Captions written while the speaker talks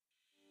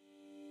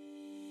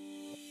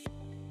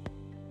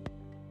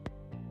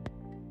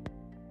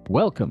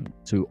Welcome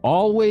to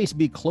Always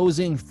Be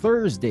Closing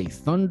Thursday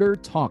Thunder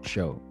Talk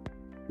Show.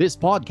 This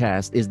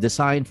podcast is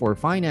designed for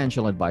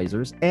financial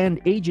advisors and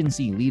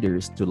agency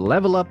leaders to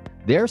level up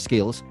their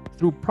skills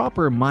through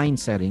proper mind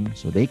setting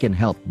so they can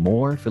help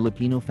more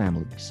Filipino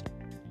families.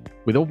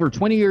 With over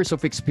 20 years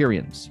of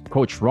experience,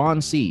 Coach Ron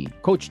C.,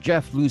 Coach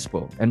Jeff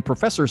Luspo, and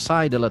Professor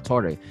Sai De La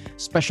Torre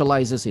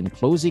specializes in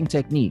closing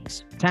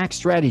techniques, tax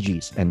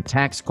strategies, and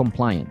tax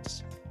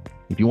compliance.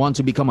 If you want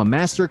to become a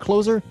master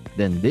closer,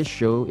 then this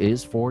show is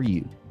for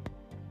you.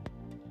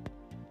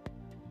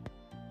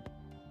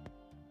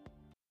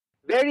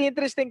 Very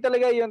interesting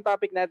talaga yung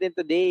topic natin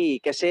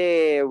today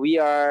kasi we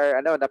are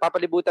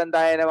napapalibutan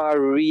tayo ng mga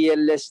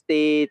real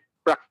estate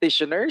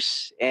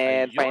practitioners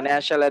and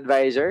financial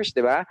advisors,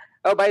 di ba?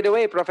 Oh, by the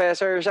way,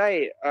 Professor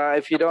Sai,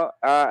 if you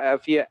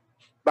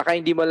baka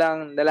hindi mo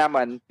lang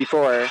nalaman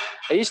before,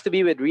 I used to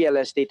be with real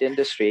estate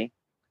industry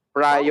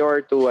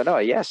prior to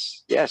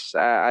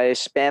I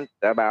spent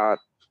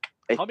about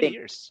How many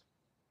years?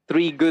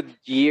 3 good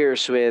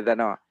years with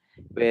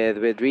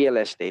real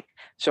estate.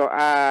 So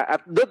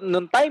at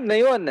noong time na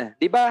yun,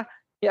 'di ba?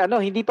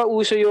 Hindi pa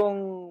uso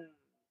yung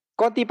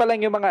konti pa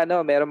lang yung mga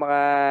merong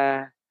mga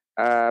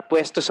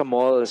pwesto sa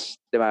malls,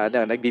 'di ba?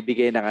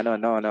 Nagbibigay ng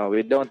no,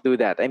 we don't do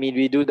that. I mean,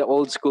 we do the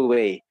old school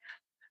way.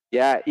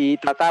 Yeah,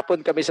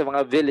 itatapon kami sa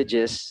mga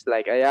villages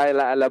like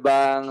Ayala,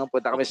 Alabang,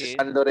 punta kami sa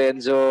San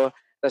Lorenzo,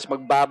 tapos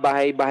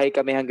magbabahay-bahay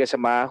kami hanggang sa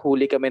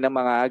mahuli kami ng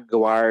mga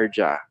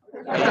gwardiya.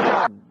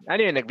 Ano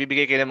yun?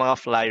 Nagbibigay kayo ng mga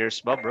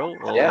flyers ba, bro?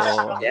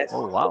 Yes.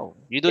 Oh, wow.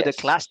 You do the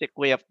classic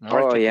way of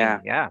marketing.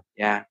 Oh, yeah.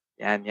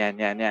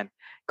 Yan.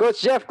 Coach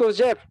Jeff.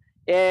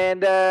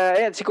 And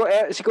si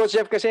Coach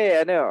Jeff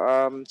kasi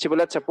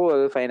simulat sa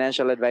pool,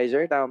 financial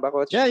advisor. Tama ba,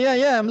 Coach?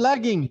 Yeah. I'm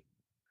lagging.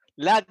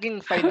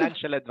 Lagging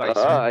financial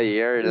advisor. Oh,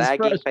 you're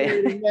lagging.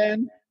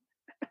 Man.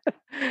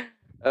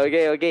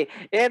 Okay.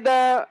 And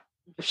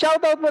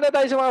shout out muna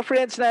tayo sa mga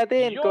friends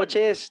natin,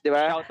 coaches, di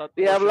ba?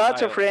 We have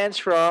lots of friends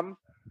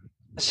from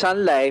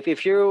Sun Life.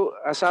 If you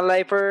Sun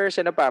Lifers,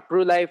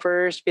 Pru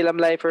Lifers, Film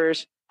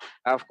Lifers,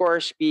 of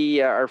course,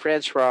 our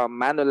friends from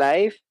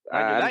Manulife.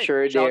 I'm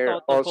sure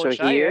they're also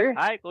Coach here. Ayet.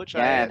 Hi, Coach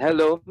Ayet. Ayet.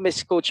 Hello,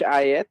 Miss Coach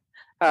Ayet.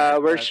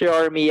 Where's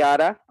your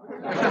Miata?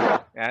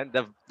 And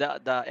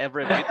the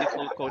ever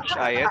beautiful Coach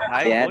Ayet.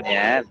 Hi, Coach.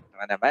 Yan.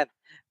 Naman.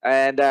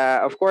 And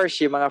of course,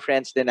 yung mga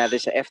friends din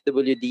natin sa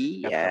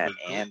FWD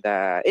and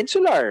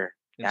Insular.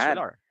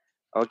 Insular.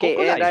 Okay,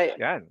 Coco Life.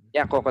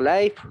 Yan. Coco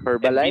Life,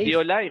 Herbalife. Video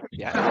Life.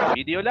 Yan.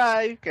 Video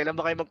Life. Kailan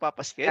ba kayo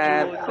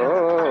magpapaschedule?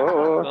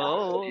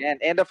 Oo.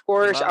 And of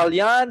course, diba?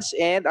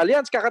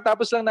 Allianz,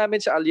 kakatapos lang namin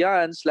sa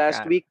Allianz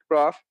last week,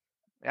 Prof.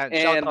 Yan.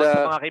 Shout out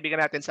sa mga kaibigan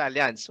natin sa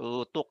Allianz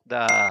who took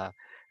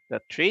the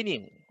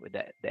training with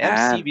the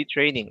MCV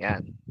training.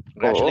 Yan.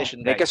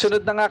 Congratulations, guys. May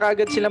kasunod na nga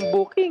kagad silang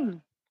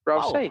booking,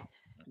 Prof. Sai.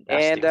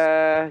 And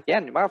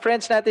yan, mga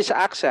friends natin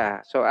sa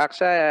AXA. So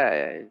AXA,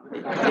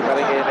 hindi pa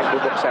rin kayo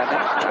nagbubook sana.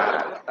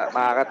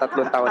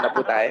 Makaka3 taon na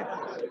po tayo.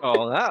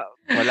 Oo nga.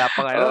 Wala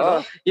pa ngayon.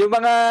 No?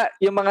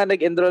 Yung mga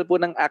nag-enroll po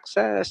ng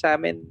AXA sa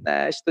amin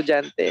na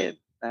estudyante,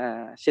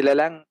 sila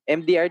lang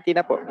MDRT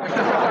na po.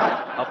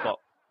 Opo.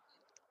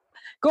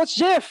 Coach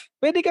Jeff,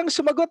 pwede kang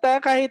sumagot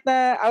kahit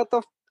na out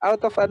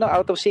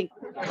of sync.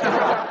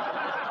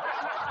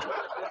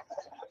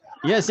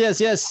 Yes.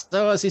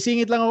 So,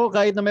 sisingit lang ako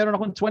kahit na meron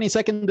akong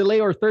 20-second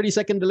delay or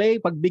 30-second delay.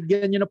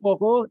 Pagbigyan nyo na po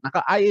ako.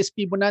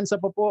 Naka-ISP Bonanza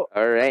pa po.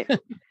 Alright.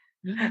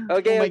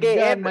 Okay.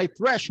 God, my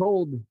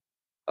threshold.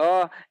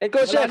 And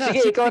Coach Jeff,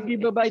 sige, 60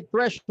 gigabyte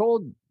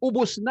threshold.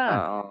 Ubus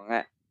na. Oo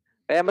nga.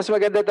 Kaya mas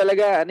maganda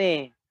talaga,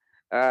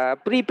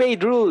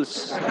 prepaid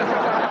rules.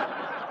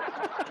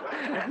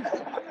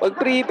 Pag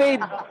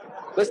prepaid,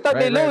 basta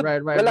may load,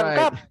 walang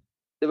cap.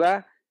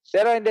 Diba?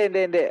 Pero hindi.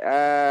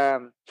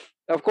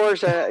 Of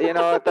course,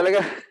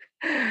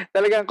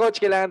 talagang coach,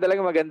 kailangan talaga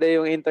maganda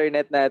yung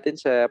internet natin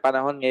sa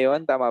panahon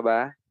ngayon. Tama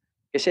ba?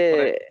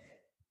 Kasi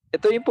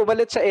ito yung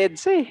pumalit sa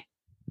EDSA eh.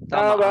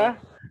 Tama ba?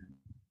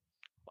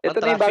 Ito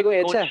na yung bagong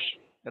EDSA.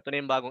 Ito na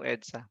yung bagong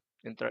EDSA.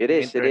 It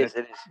is.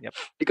 Yep.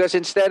 Because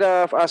instead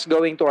of us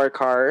going to our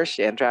cars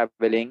and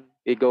traveling,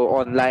 we go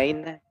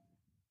online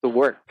to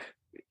work.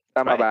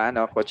 Tama ba,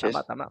 coaches?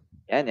 Tama.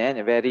 Yan.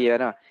 Very,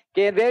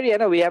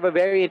 we have a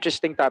very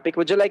interesting topic.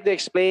 Would you like to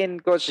explain,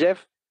 Coach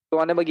Jeff,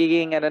 kung ano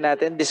magiging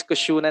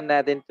diskusyonan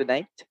natin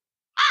tonight?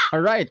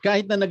 Alright,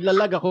 kahit na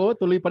naglalag ako,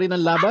 tuloy pa rin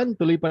ang laban,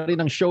 tuloy pa rin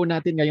ang show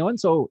natin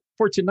ngayon. So,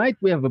 for tonight,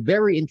 we have a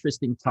very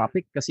interesting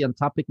topic kasi ang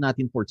topic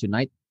natin for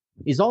tonight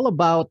is all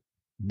about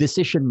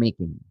decision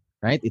making,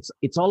 right?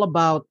 It's all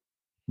about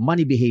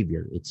money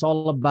behavior. It's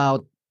all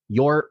about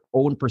your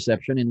own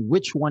perception and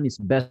which one is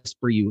best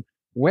for you.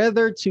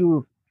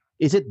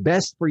 Is it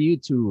best for you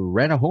to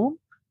rent a home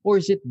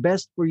or is it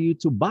best for you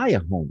to buy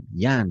a home?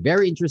 Yan,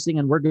 very interesting,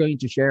 and we're going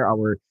to share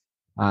our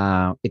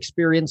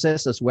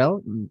experiences as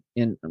well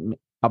in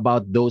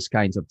about those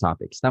kinds of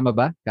topics. Tama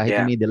ba?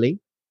 Kahit may delay.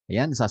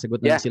 Ayan,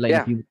 sasagot na sila in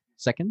a few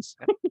seconds.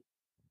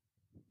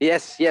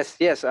 Yes.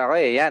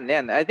 Okay, yan.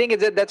 I think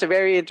that's a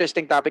very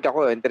interesting topic.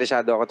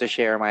 Interesado ako to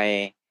share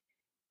my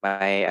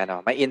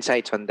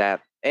insights on that.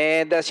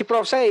 And si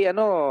Prof. Sai,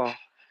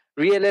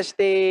 real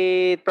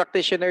estate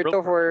practitioner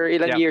to for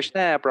ilang years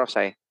na, Prof.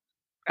 Sai?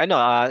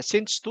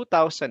 Since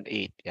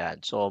 2008, yan.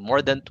 So,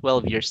 more than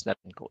 12 years na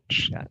rin,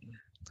 Coach. Yan.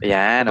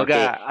 Yan,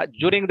 Kumbaga,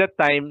 during that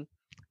time,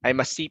 I'm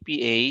a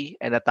CPA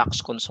and a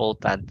tax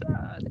consultant.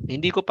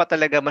 Hindi ko pa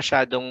talaga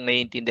masyadong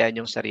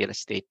naiintindihan yung sa real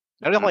estate.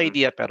 Meron akong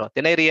idea, pero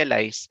then I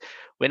realized,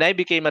 when I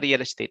became a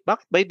real estate,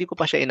 bakit ba hindi ko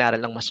pa siya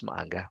inaral ng mas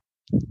maaga?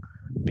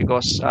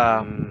 Because,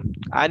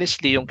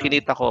 honestly, yung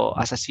kinita ko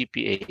as a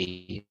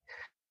CPA,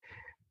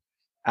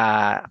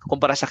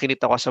 kumpara sa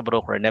kinita ko as a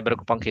broker, never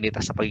ko pang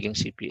kinita sa pagiging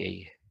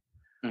CPA.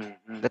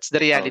 That's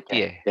the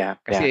reality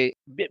Kasi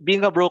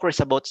being a broker is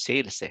about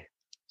sales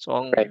So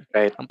ang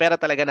pera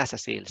talaga nasa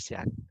sales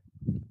yan.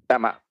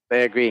 Tama.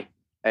 I agree.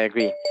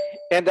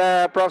 And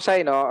Prof.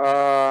 Sai,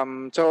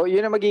 so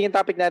yun ang magiging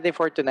topic natin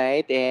for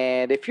tonight.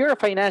 And if you're a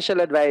financial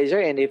advisor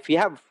and if you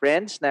have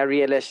friends na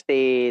real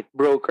estate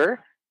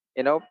broker,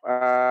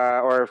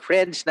 or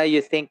friends na you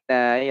think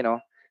na,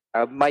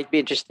 might be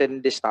interested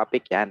in this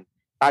topic, yan.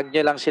 Tag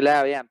nyo lang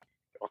sila. Yan.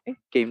 Okay,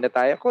 game na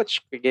tayo,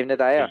 Coach. Game na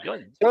tayo.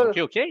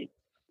 Okay.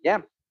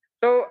 Yeah.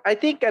 So I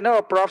think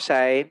Prof.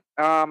 Sai,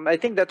 I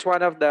think that's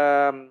one of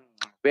the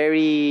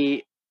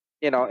very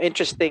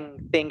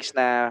interesting things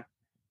na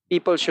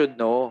people should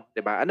know,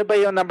 'di ba? Ano ba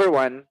yung number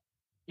one?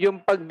 Yung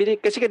pagbili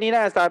kasi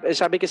kanina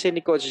sabi kasi ni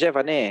Coach Jeff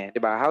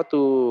 'di ba? How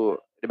to,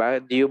 'di ba?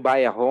 Do you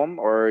buy a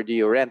home or do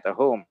you rent a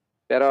home?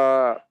 Pero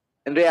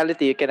in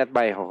reality, you cannot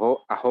buy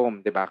a home,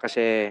 'di ba?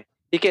 Kasi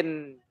you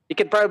can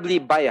probably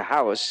buy a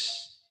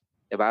house.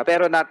 Diba?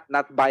 Pero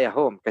not buy a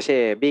home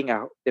kasi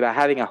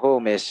having a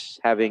home is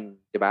having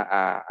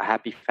a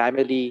happy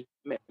family.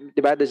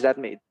 Diba? Does that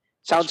mean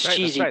sounds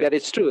cheesy but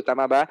it's true,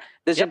 tama ba?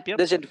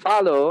 Doesn't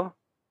follow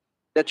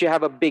that you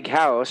have a big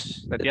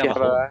house that you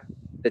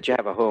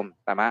have a home,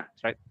 tama?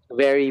 That's right.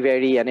 Very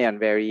very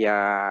very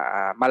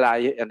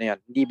malayo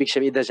Hindi ibig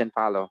sabihin, it doesn't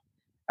follow.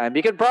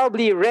 You can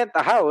probably rent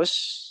a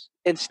house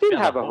and still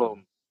have a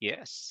home.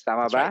 Yes.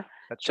 Tama ba?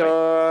 Right. So,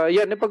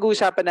 yun yung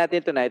pag-uusapan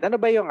natin tonight. Does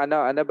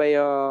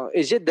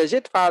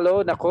it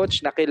follow na,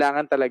 Coach, na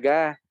kailangan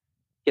talaga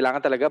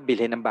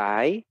bilhin ng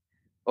bahay?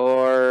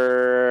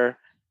 Or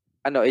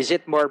is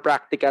it more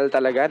practical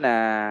talaga na,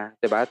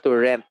 'di ba, to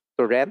rent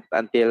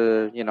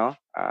until,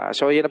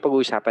 so yun ang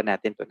pag-uusapan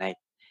natin tonight.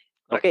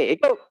 Okay,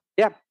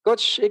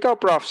 Coach, ikaw,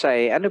 Prof.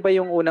 Sai, ano ba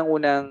yung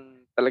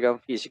unang-unang talagang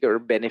physical or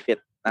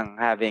benefit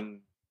ng having.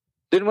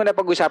 Doon muna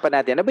pag-usapan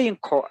natin. Ano ba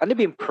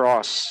yung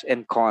pros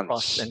and cons?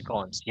 Pros and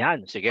cons.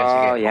 Yan. Sige.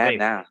 Yan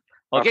na.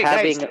 Okay,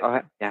 guys.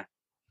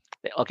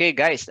 Okay,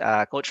 guys.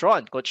 Coach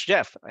Ron, Coach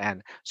Jeff.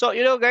 Ayan. So,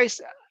 guys,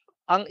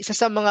 ang isa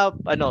sa mga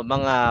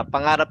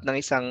pangarap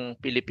ng isang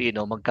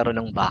Pilipino, magkaroon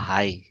ng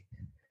bahay.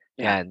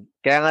 Yan.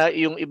 Kaya nga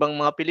yung ibang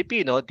mga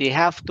Pilipino, they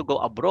have to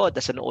go abroad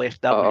as an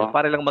OFW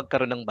para lang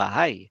magkaroon ng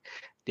bahay.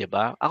 'Di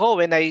ba?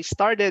 Ako, when I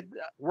started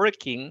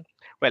working,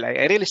 well,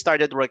 I really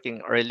started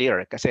working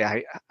earlier kasi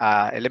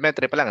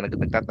elementary pa lang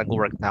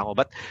nag-work na ako.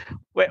 But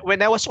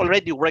when I was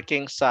already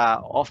working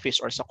sa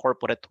office or sa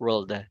corporate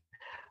world,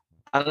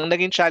 ang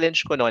naging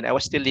challenge ko noon, I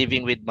was still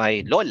living with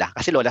my lola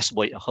kasi lola's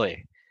boy ako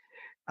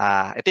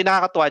ito yung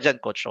nakakatuwa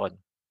dyan, Coach Ron.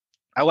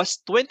 I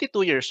was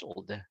 22 years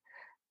old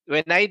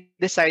when I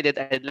decided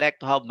I'd like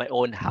to have my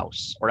own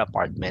house or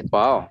apartment.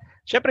 Wow.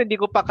 Siyempre, hindi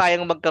ko pa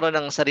kayang magkaroon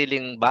ng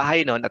sariling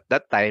bahay noon at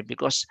that time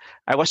because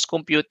I was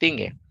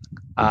computing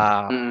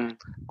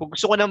Kung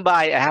gusto ko ng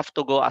bahay, I have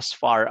to go as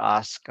far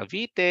as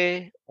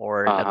Cavite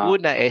or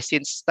Laguna.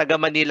 Since taga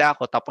Manila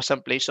ako, tapos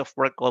ang place of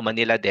work ko,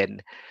 Manila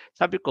din.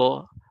 Sabi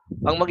ko,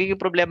 ang magiging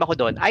problema ko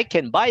doon, I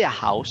can buy a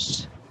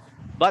house,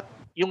 but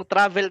yung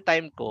travel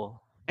time ko,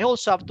 I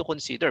also have to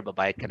consider,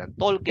 babayad ka ng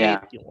toll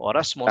gate, yung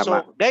oras mo. Tama. So,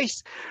 guys,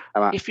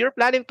 if you're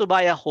planning to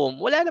buy a home,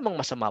 wala namang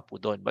masama po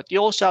doon. But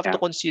you also have to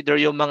consider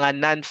yung mga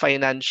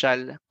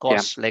non-financial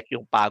costs, like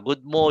yung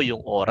pagod mo, yung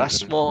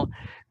oras mo,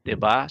 'di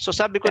ba? So,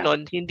 sabi ko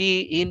noon,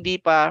 hindi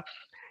pa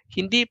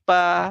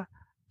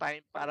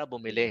time para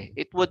bumili.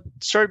 It would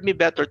serve me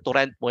better to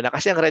rent muna.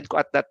 Kasi ang rent ko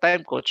at that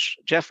time, Coach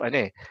Jeff,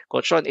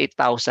 Coach Ron,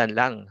 8,000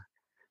 lang.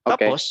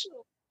 Okay. Tapos,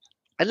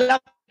 ang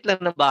lapit lang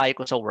ng bahay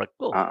ko sa work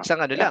ko.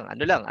 Isang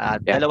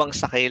dalawang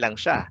sakay lang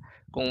siya.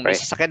 Kung may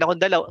sasakyan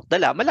akong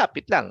dala,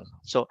 malapit lang.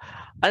 So,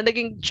 ang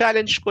naging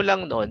challenge ko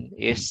lang noon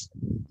is,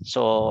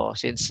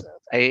 since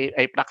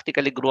I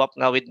practically grew up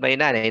nga with my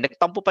nanay,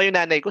 nagtampo pa yung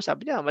nanay ko,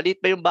 sabi niya,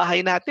 maliit ba yung bahay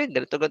natin?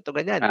 Ganito,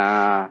 ganyan.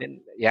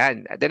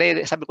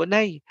 Then sabi ko,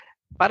 Nay,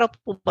 para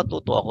po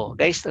matuto ako.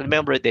 Guys,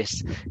 remember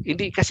this.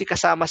 Hindi kasi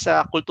kasama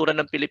sa kultura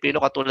ng Pilipino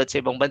katulad sa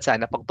ibang bansa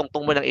na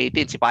pagtungtong mo ng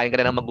 18, sipahin ka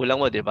na ng magulang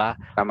mo, di ba?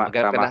 Tama.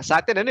 Sa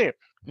atin,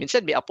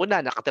 minsan may apo na,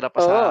 nakatira pa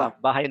sa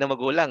bahay ng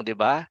magulang, di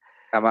ba?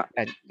 Tama.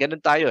 And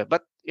ganun tayo.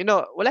 But,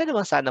 wala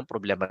namang sanang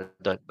problema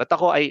doon. But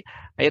ako, I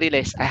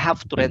realize I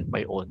have to rent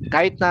my own.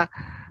 Kahit na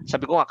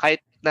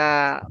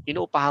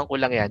inuupahan ko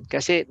lang yan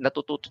kasi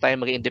natututo tayo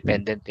maging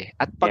independent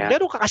At pag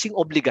meron ka kasing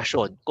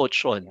obligasyon,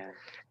 Coach Ron,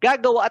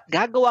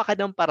 gagawa ka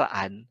ng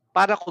paraan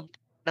para kumita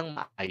ng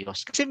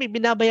maayos. Kasi may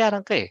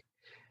binabayaran ka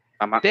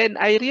Tama. Then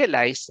I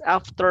realized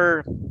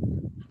after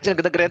Kasi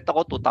nag-rent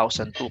ako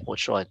 2002,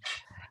 Coach Ron.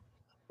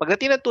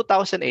 Pagdating ng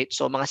 2008,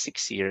 so mga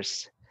 6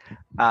 years,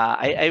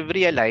 I've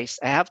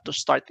realized I have to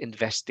start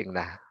investing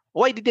na.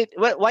 Why did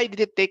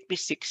it take me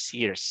 6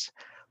 years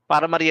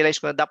para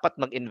ma-realize ko na dapat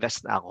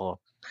mag-invest na ako?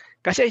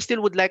 Kasi I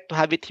still would like to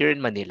have it here in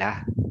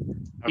Manila.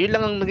 Yun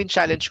lang ang naging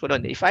challenge ko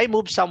noon. If I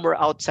move somewhere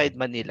outside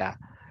Manila,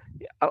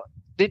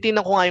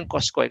 titingnan ko nga yung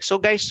cost ko.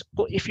 So guys,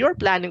 if you're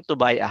planning to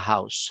buy a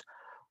house,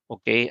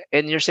 okay,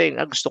 and you're saying,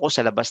 gusto ko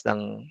sa labas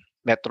ng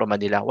Metro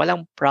Manila,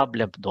 walang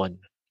problem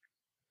doon.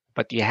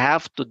 But you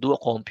have to do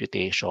a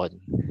computation.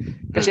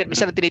 Kasi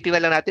minsan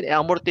tinitingnan lang natin,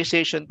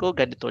 amortization ko,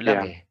 ganito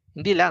lang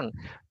Hindi lang.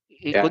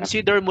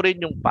 I-consider mo rin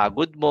yung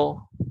pagod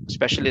mo,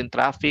 especially in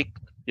traffic,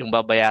 yung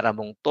babayaran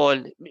mong toll.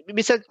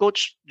 Minsan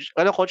coach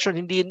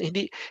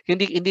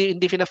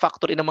hindi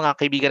fina-factor in ng mga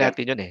kaibigan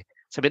natin yun eh.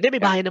 Sabi, may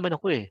bahay naman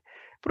ako eh.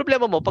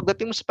 Problema mo,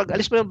 pagdating mo sa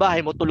pag-alis mo ng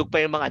bahay mo, tulog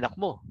pa yung mga anak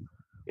mo.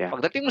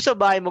 Pagdating mo sa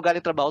bahay mo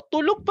galing trabaho,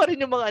 tulog pa rin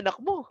yung mga anak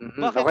mo.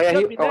 Bakit?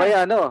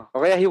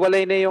 O kaya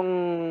hiwalay na yung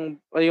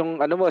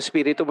ano mo,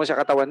 espiritu mo sa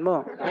katawan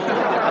mo.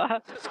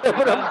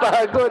 Sobrang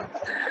pagod.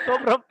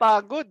 Sobrang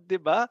pagod, 'di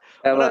ba?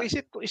 Parang is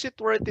it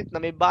worth it na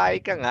may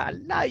bahay ka nga,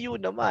 layo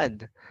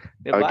naman.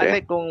 'Di ba?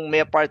 Like kung may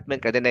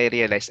apartment ka, then I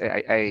realize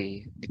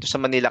I dito sa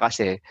Manila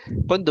kasi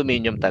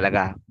condominium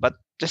talaga. But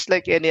just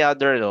like any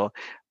other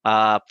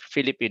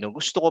Filipino,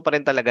 gusto ko pa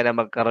rin talaga na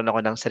magkaroon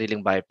ako ng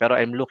sariling bahay, pero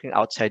I'm looking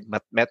outside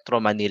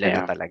Metro Manila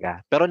na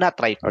talaga. Pero not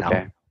right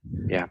now.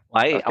 Yeah.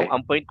 Why?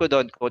 Ang point ko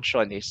doon, Coach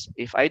Ron, is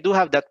if I do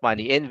have that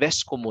money,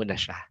 invest ko muna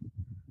siya.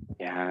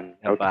 Yan.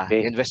 Diba?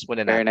 Okay. Invest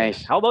muna Very natin.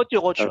 nice. How about you,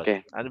 Coach Ron?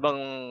 Okay. Ano bang...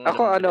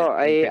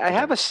 I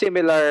have a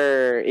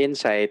similar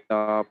insight,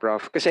 no,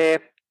 Prof.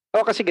 Kasi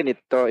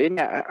ganito. Yun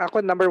nga,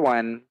 ako number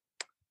one,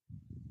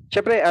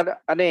 syempre,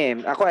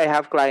 ako I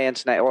have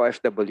clients na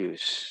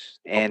OFWs.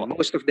 And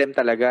most of them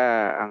talaga,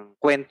 ang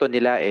kwento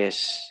nila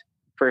is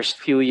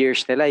first few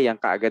years nila, yung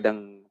kaagad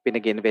ang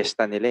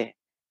pinag-investa nila eh.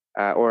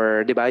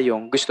 Or, di ba,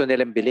 yung gusto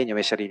nilang bilhin, yung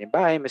may sariling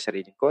bahay, may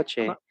sariling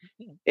kotse.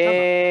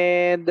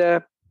 And,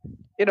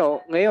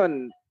 ngayon,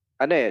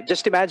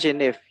 just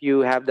imagine if you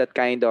have that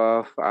kind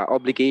of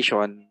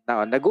obligation,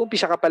 na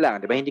nag-uumpisa ka pa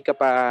lang, di ba, hindi ka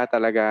pa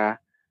talaga,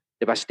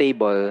 di ba,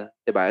 stable,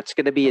 di ba, it's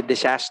gonna be a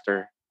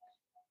disaster.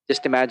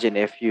 Just imagine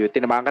if you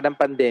tinamaan ka ng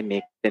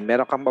pandemic, then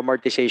meron kang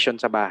amortization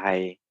sa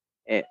bahay.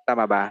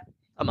 Tama ba?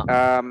 Tama.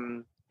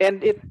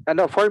 And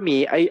for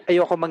me,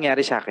 ayoko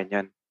mangyari sa akin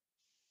 'yon.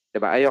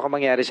 'Di ba? Ayoko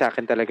mangyari sa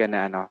akin talaga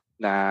na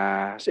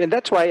and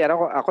that's why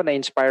ako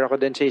na-inspire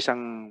ako din sa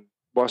isang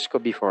boss ko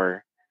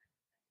before.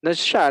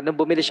 Nung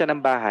bumili siya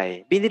ng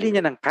bahay, binili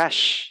niya ng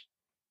cash.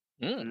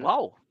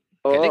 Wow.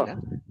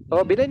 Galing,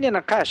 binili niya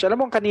ng cash.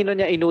 Alam mo kanino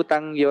niya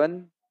inutang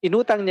 'yon?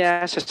 Inutang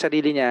niya sa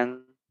sarili niyang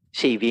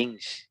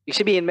savings. Ibig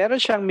sabihin, meron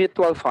siyang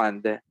mutual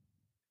fund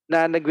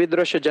na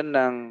nag-withdraw siya dyan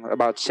ng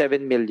about 7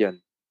 million.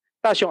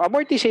 Tapos yung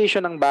amortization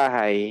ng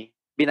bahay,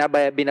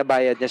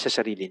 binabayad niya sa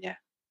sarili niya.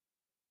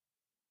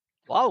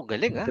 Wow,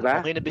 galing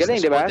Diba? Okay na business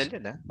galing, diba? model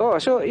yun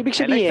so ibig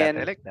sabihin,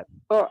 I like that.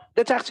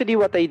 that's actually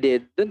what I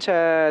did dun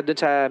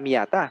sa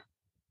Miata,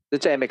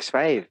 dun sa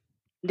MX-5.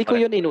 Hindi ko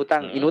yun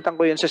inutang. Inutang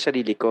ko yun sa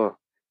sarili ko.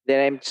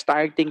 Then I'm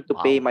starting to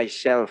pay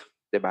myself,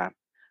 diba?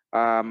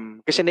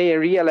 Kasi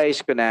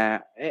na-realize ko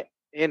na,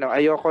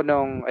 ayoko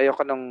nung,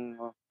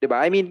 'di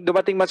ba? I mean,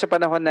 dumating man sa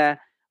panahon na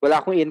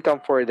wala akong income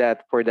for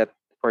that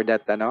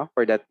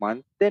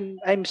month, then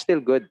I'm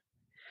still good.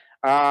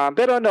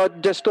 Pero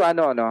just to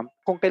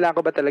kung kailangan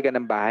ko ba talaga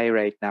ng bahay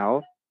right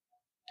now,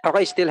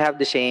 I still have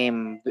the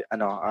same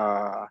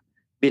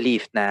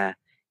belief na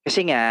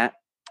kasi nga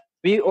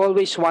we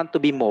always want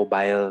to be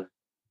mobile.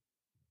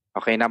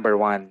 Okay, number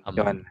one.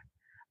 Yun.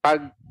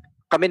 Pag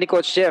kami ni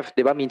Coach Jeff,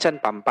 'di ba? Minsan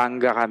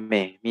Pampanga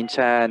kami,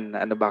 minsan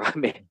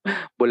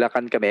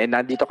Bulacan kami.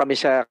 Nandito kami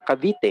sa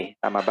Cavite,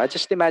 tama ba?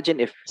 Just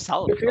imagine if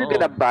you're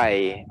gonna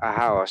buy a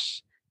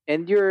house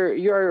and you're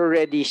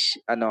already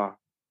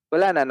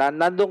wala na,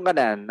 nandun ka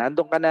na,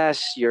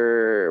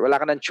 wala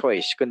ka ng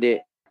choice kundi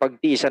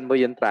pagtiisan mo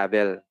yung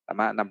travel,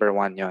 tama? Number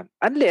one 'yon.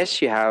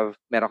 Unless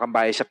meron kang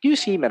bahay sa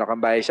QC, meron kang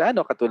bahay sa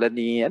katulad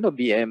ni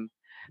BM.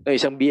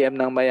 Isang BM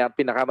ng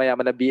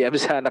pinakamayaman na BM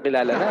sa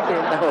nakilala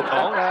natin.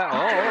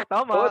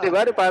 Tama. Di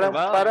ba?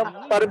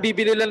 Parang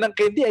bibili lang ng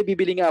candy, ay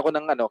bibili nga ako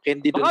ng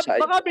candy doon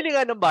sa... Baka bili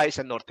nga ng bahay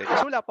sa Norte.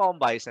 Kasi wala pa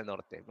akong bahay sa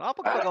Norte.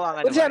 Makapagpagawa nga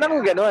naman. Kasi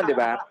anong gano'n, di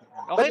ba?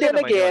 Okay lang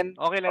naman yun.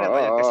 Okay lang naman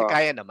yun. Kasi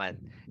kaya naman.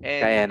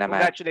 And kaya naman.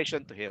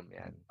 Congratulations to him.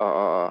 Yan.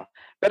 Oo.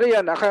 Pero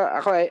yun,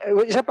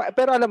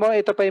 pero alam mo,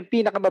 ito pa yung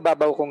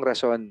pinakamababaw kong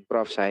rason,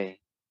 Prof. Sai.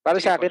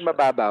 Para sa akin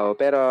mababaw,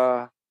 pero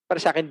para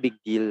sa akin big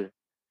deal.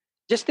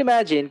 Just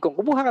imagine, kung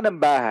kumuha ka ng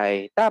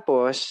bahay,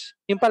 tapos,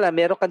 yung pala,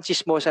 meron kang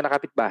chismosa na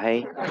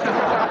kapitbahay.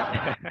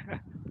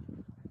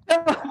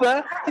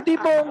 Diba? Hindi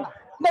mo,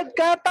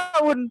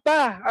 nagkataon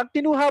pa. Ang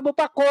kinuha mo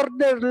pa,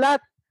 corner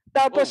lot.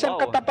 Tapos, ang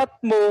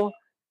katapat mo,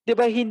 di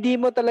ba, hindi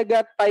mo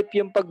talaga type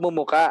yung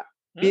pagmumuka.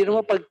 Biro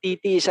mo,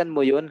 pagtitiisan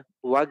mo yun,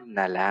 wag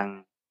na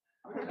lang.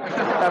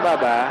 Tama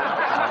ba?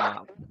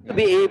 To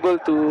be able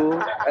to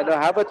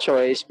have a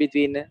choice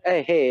between,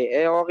 hey,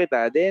 ayoko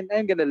kita, then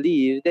I'm gonna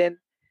leave, then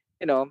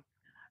you know.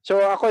 So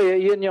ako,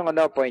 yun yung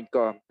point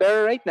ko.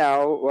 Pero right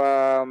now,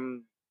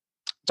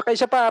 tsaka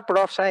isa pa,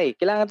 Prof. Sai,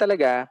 kailangan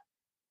talaga,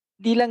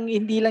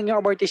 hindi lang yung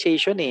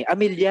amortization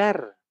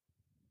amilyar.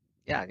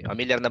 Yan, yung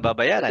amilyar na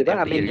babayaran. Diba?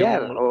 Every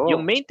Amilyar, year. oo.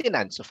 Yung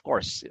maintenance, of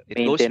course.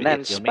 It Maintenance goes with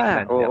it. Yung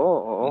pa. maintenance.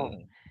 Oo.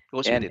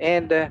 Goes with it.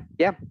 And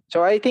yeah.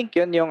 So I think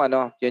yun yung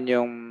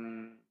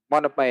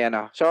one of my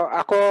So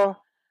ako,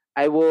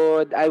 I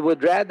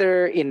would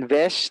rather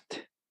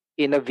invest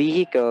in a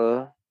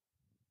vehicle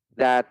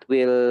that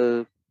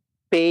will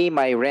pay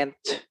my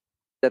rent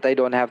that I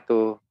don't have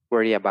to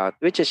worry about,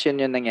 which is yun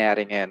yung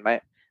nangyari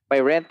ngayon. My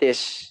rent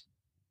is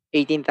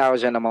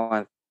 18,000 a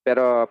month.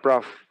 Pero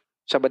Prof,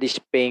 somebody's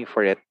paying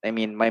for it. I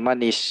mean, my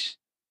money is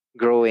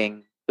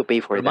growing to pay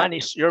for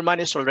that. Your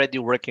money is already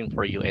working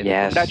for you. And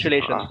yes.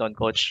 Congratulations on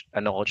Coach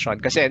Sean.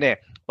 Kasi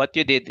what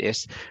you did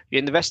is you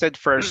invested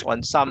first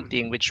on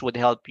something which would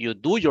help you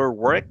do your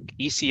work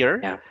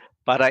easier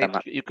para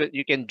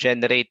you can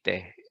generate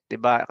 'di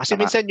ba? Kasi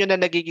minsan yun na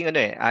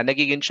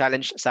nagiging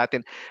challenge sa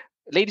atin.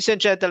 Ladies and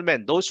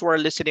gentlemen, those who are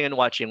listening and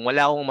watching,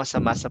 wala akong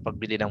masama sa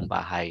pagbili ng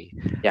bahay.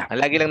 Yeah.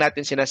 Ang lagi lang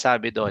natin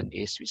sinasabi doon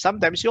is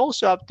sometimes you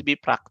also have to be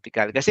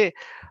practical. Kasi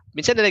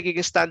minsan na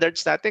nagiging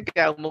standards natin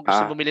kaya mo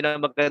gusto bumili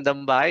ng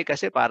magandang bahay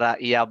kasi para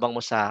iyabang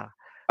mo sa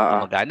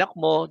kamag-anak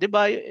mo, 'di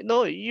ba?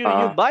 You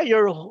buy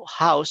your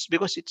house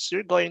because you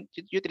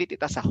treat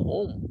it as a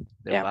home,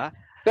 'di ba?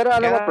 Pero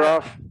alam mo,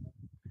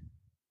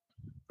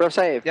 Prof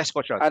Saif, yes,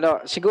 Coach Ron.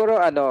 Siguro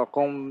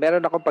kung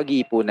meron akong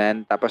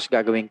pag-iipunan tapos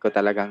gagawin ko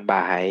talagang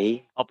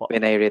bahay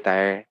when I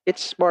retire,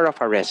 it's more of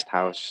a rest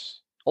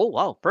house. Oh,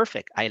 wow.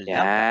 Perfect. I love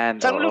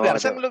that.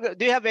 Saan lugar?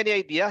 Do you have any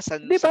idea?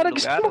 Hindi, parang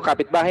gusto mo,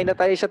 kapitbahay na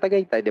tayo sa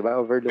Tagaytay, di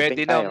ba? Overlooking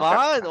pwede tayo.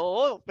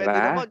 Pwede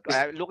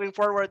naman. Looking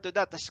forward to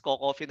that. Tapos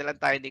coffee na lang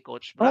tayo ni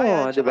Coach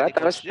Brian. Di ba?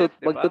 Tapos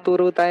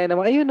magtuturo tayo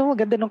ng ayun,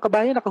 ganda ng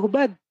kabayo,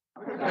 nakahubad.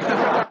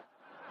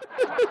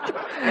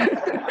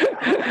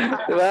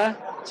 Di ba?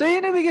 So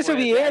yun ang ibig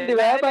sabihin, di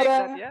ba?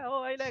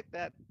 I like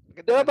that.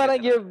 Di ba parang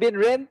you've been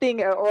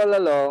renting all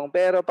along,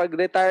 pero pag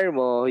retire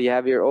mo, you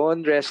have your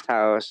own rest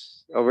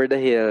house over the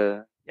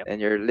hill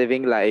and you're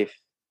living life.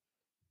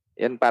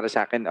 Yan para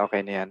sa akin, okay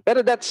na yan.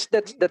 Pero that's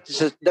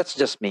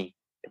just me.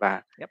 Di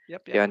ba?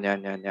 Yep.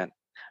 Yan.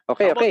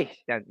 Okay.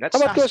 How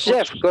about Coach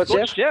Jeff? Coach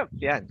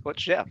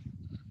Jeff.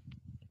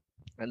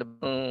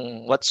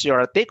 What's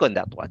your take on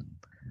that one?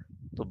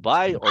 To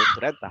buy or to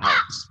rent a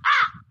house?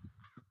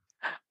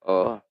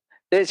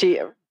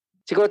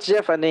 Si Coach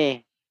Jeff,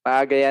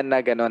 maaga yan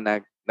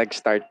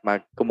nag-start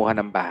kumuha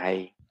ng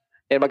bahay.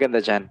 Yan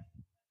maganda dyan.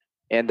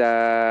 And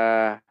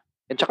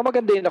tsaka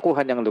maganda yung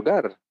nakuha niyang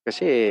lugar.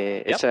 Kasi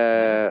it's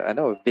a,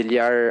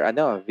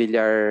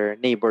 Villar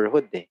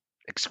neighborhood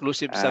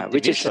Exclusive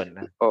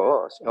subdivision.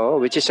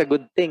 Which is a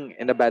good thing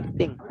and a bad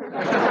thing.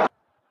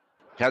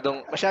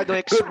 Masyadong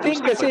exclusive. Good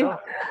thing kasi,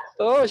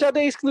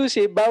 masyadong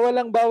exclusive. Bawal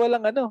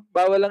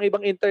lang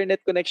ibang internet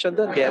connection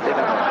doon. Kaya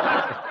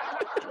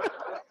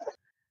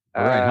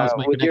Alright, how's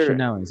my connection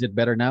now? Is it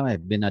better now?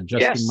 I've been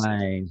adjusting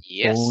my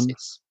phone.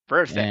 It's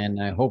perfect. And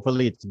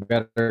hopefully it's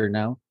better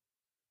now.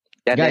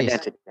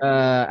 Guys,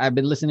 I've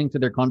been listening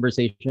to their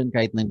conversation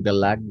kahit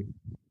nagdalag.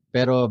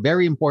 Pero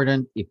very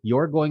important, if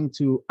you're going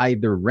to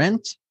either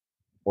rent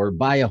or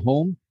buy a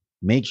home,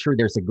 make sure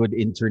there's a good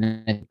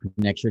internet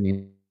connection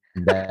in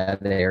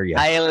that area.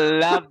 I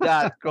love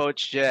that,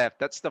 Coach Jeff.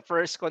 That's the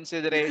first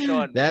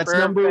consideration. That's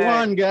number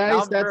one,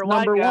 guys. That's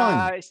number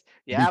one.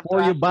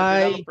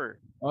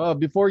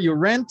 Before you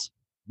rent,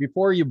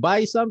 before you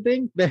buy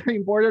something, very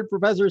important,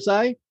 Professor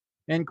Sai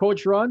and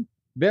Coach Ron,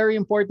 very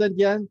important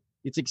yan.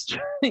 It's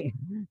extreme.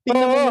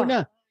 Tingnan mo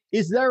muna,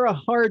 is there a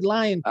hard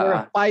line for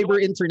a fiber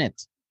internet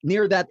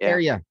near that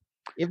area?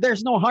 If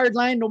there's no hard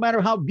line, no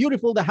matter how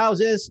beautiful the house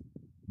is,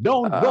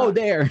 don't go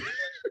there.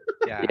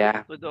 It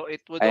would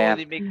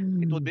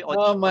be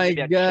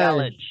a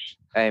challenge.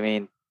 I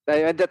mean,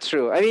 that's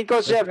true. I mean,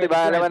 Coach Jeff, di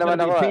ba? Naman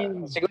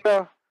ako.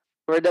 Siguro,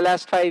 for the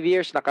last 5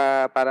 years,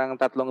 parang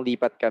 3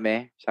 lipat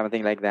kami,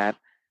 something like that.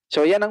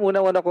 So yan ang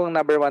una-una kong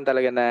number 1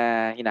 talaga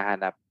na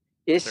hinahanap.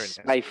 Is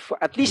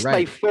at least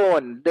my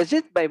phone.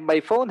 My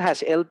phone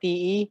has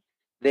LTE,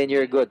 then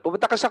you're good.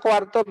 Pumunta ka sa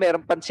kwarto,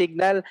 meron pang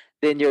signal,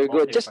 then you're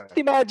good. Just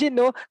imagine,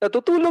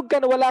 natutulog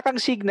ka na wala kang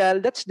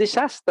signal, that's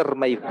disaster,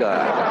 my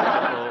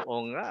God.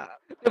 Oo nga.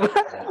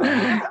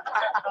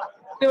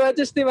 Diba?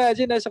 Just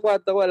imagine, nasa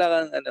kwarto, wala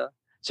kang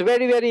So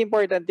very, very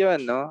important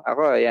yun, no?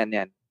 Ako, yan.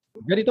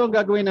 Ganito ang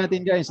gagawin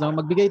natin, guys. No?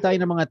 Magbigay tayo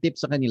ng mga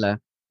tips sa kanila.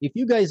 If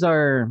you guys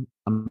are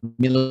a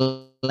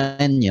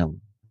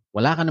millennial,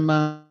 wala ka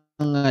namang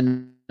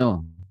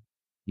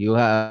you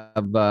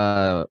have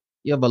a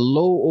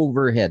low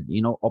overhead,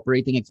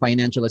 operating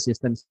financial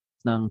assistance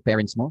ng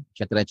parents mo,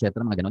 etc.,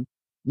 mga ganun.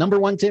 Number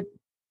 1 tip,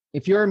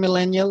 if you're a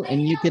millennial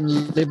and you can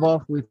live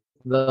off with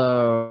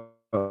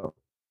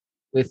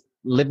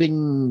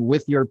living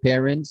with your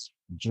parents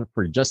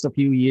for just a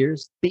few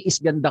years,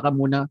 tiis ganda ka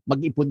muna,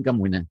 mag-ipon ka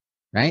muna,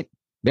 right?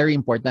 Very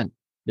important.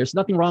 There's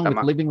nothing wrong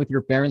with living with your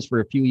parents for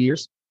a few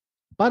years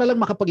para lang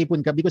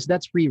makapag-ipon ka because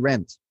that's free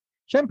rent.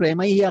 Syempre,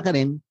 mahihiya ka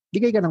rin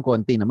bigay ka ng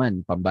konti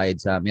naman,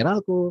 pambayad sa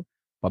Meralco,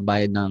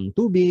 pambayad ng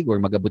tubig, or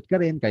magabot ka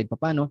rin kahit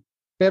papano.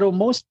 Pero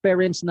most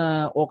parents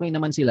na okay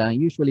naman sila,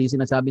 usually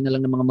sinasabi na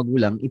lang ng mga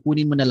magulang,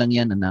 ipunin mo na lang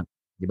yan, anak.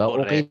 Di ba?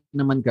 Okay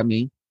naman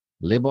kami.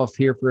 Live off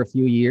here for a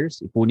few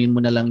years. Ipunin mo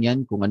na lang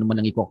yan kung ano man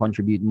ang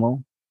i-contribute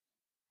mo.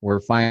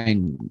 We're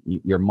fine.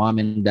 Your mom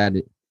and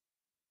dad,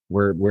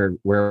 we're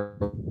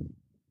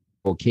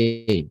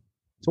okay.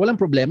 So walang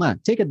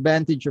problema. Take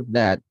advantage of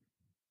that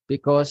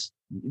because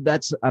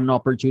that's an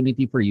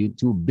opportunity for you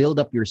to build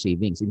up your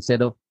savings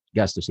instead of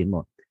gastusin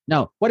mo.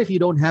 Now, what if you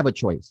don't have a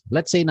choice?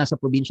 Let's say nasa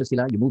probinsya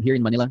sila, you move here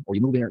in Manila or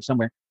you move here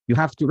somewhere, you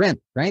have to rent,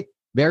 right?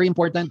 Very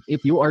important.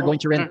 If you are going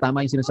to rent,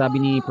 tama yung sinasabi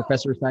ni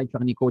Professor Sai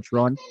at ni Coach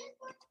Ron,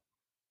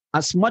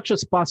 as much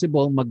as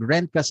possible,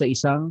 mag-rent ka sa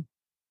isang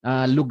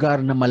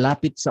lugar na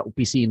malapit sa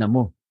opisina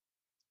mo.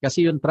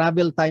 Kasi yung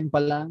travel time pa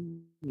lang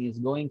is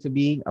going to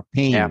be a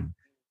pain,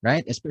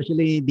 right?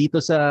 Especially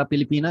dito sa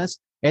Pilipinas,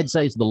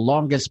 EDSA is the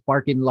longest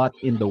parking lot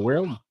in the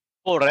world.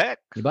 Correct.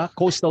 Diba?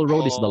 Coastal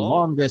Road is the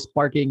longest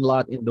parking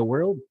lot in the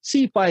world.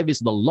 C5 is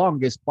the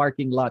longest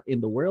parking lot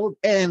in the world.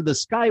 And the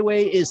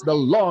Skyway is the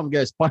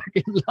longest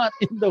parking lot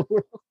in the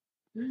world.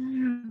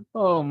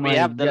 Oh my God. We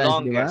have the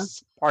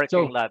longest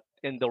parking lot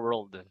in the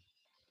world.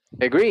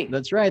 Agree.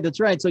 That's right. That's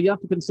right. So you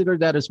have to consider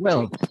that as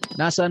well.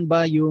 Nasaan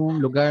ba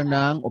yung lugar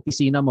ng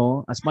opisina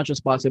mo? As much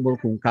as possible,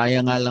 kung kaya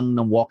nga lang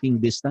ng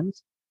walking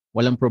distance,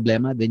 walang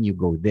problema, then you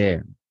go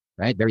there.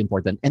 Right? Very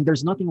important. And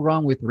there's nothing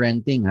wrong with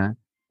renting, ha?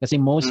 Kasi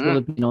most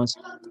Filipinos,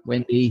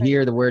 when they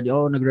hear the word,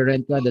 oh,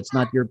 nagre-rent ka, that's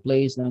not your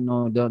place,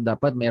 no,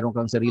 dapat meron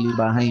kang sarili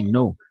bahay.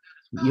 No.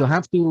 You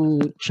have to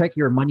check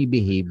your money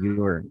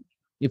behavior.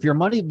 If your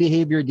money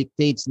behavior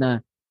dictates na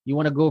you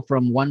want to go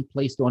from one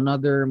place to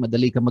another,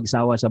 madali ka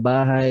magsawa sa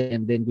bahay,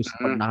 and then gusto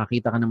pag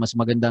nakakita ka ng mas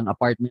magandang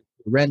apartment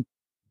to rent,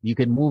 you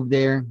can move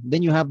there,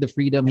 then you have the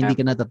freedom, hindi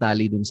ka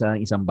natatali dun sa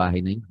isang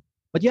bahay na yun.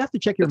 But you have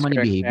to check your money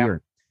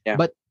behavior. Yeah.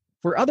 But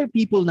for other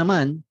people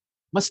naman,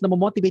 mas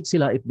namomotivate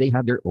sila if they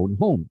have their own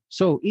home.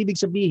 So, ibig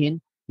sabihin,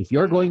 if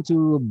you're going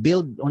to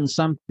build on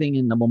something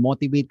and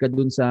namomotivate ka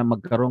dun sa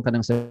magkaroon ka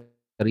ng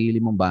sarili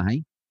mong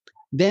bahay,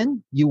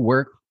 then you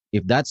work.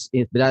 If that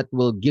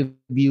will give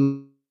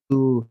you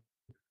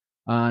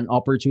an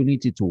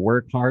opportunity to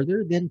work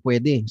harder, then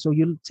pwede. So,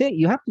 you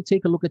have to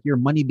take a look at your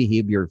money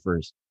behavior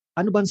first.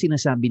 Ano bang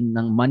sinasabi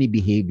ng money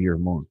behavior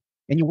mo?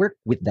 And you work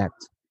with that.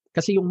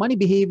 Kasi yung money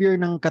behavior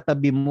ng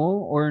katabi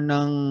mo or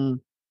ng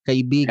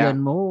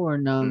kaibigan mo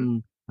or ng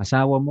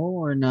asawa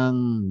mo or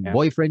ng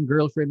boyfriend,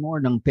 girlfriend mo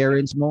or ng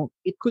parents mo,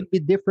 it could be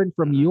different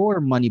from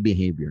your money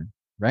behavior,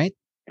 right?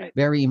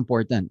 Very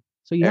important.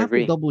 So you have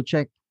to double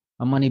check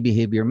ang money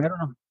behavior.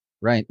 Meron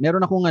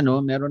akong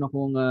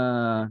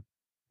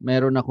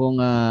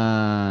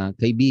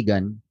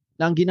kaibigan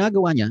na ang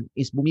ginagawa niya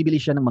is bumibili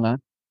siya ng mga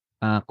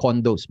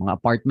condos, mga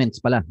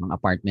apartments.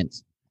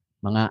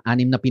 Mga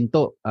 6 na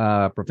pinto,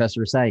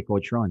 Professor Sai,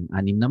 Coach Ron,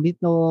 6 na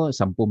pinto,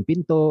 10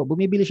 pinto,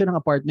 bumibili siya ng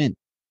apartment.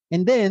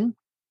 And then,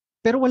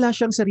 pero wala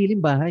siyang sariling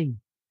bahay.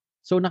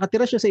 So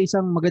nakatira siya sa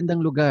isang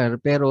magandang lugar,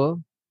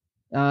 pero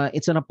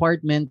it's an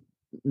apartment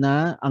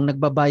na ang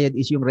nagbabayad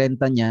is yung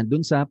renta niya dun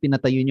sa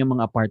pinatayo niya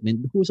mga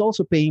apartment who's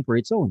also paying for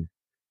its own.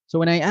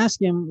 So when I asked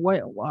him,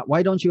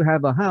 why don't you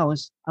have a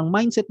house? Ang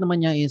mindset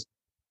naman niya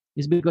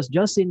is because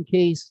just in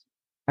case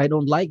I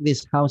don't like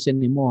this house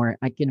anymore,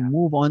 I can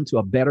move on to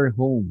a better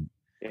home.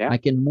 I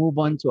can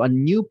move on to a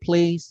new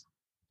place,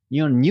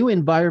 new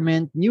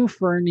environment, new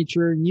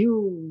furniture,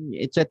 new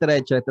etc.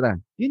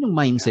 etc. Yun yung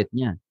mindset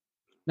niya.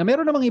 Na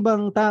meron namang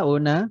ibang tao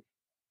na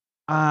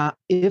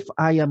if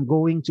I am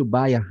going to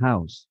buy a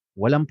house,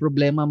 walang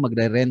problema,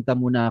 magre-renta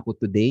muna ako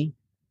today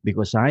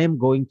because I am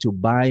going to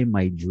buy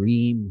my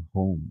dream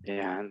home.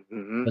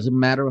 Doesn't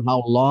matter how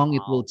long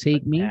it will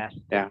take me.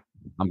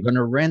 I'm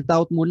gonna rent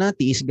out muna,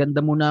 tiis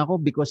ganda muna ako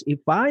because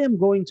if I am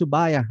going to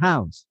buy a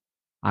house,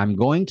 I'm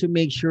going to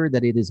make sure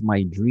that it is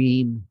my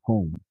dream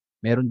home.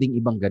 Meron ding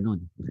ibang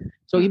ganun.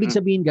 So, ibig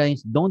sabihin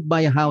guys, don't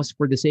buy a house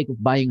for the sake of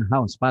buying a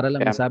house. Para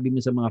lang masabi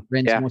mo sa mga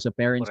friends mo, sa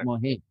parents mo,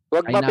 hey,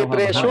 wag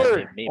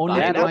mape-pressure.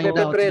 Only to find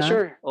out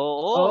na,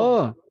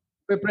 Oo.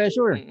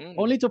 pressure.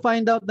 Only to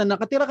find out na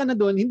nakatira ka na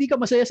doon, hindi ka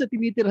masaya sa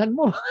tinitirhan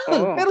mo.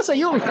 Pero sa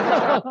iyo.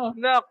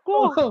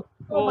 Naku.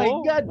 Oh my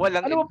God.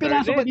 Walang ano bang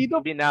pinasok ko dito?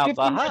 15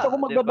 years ako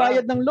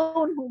magbabayad ng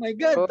loan. Oh my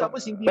God.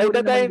 Tapos hindi mo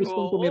rin naman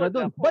gustong tumira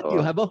doon. But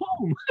you have a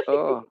home.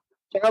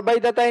 Tsaka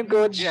by the time,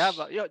 Coach,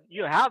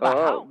 you have a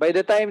house. By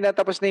the time na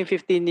tapos na yung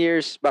 15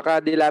 years, baka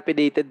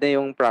dilapidated na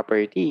yung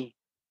property.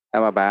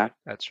 Tama ba?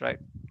 That's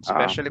right.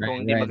 Especially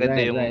kung hindi maganda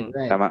yung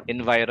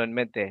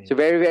environment eh. So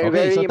very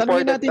so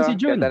important. Natin si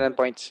June. Ganda ng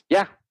points.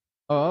 Yeah.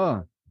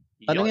 Oo.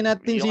 Tanungin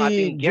natin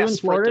si June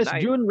Flores.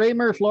 June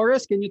Raymer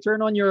Flores, can you turn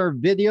on your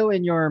video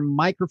and your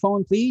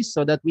microphone please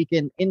so that we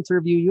can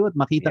interview you at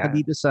makita ka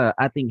dito sa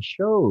ating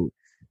show.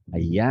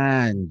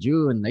 Ayan,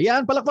 June.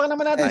 Ayan, palakpakan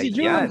naman natin si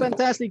June.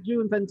 Fantastic,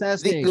 June.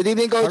 Fantastic. Good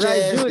evening, Coach.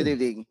 Right, June. Good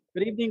evening.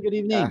 Good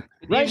evening.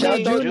 Right now,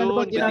 June, ano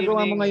bang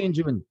ginagawa mo ngayon,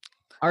 June?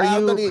 Are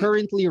you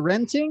currently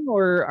renting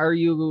or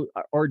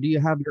do you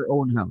have your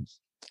own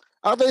house?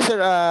 Actually, sir,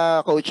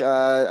 coach,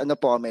 ano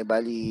po kami,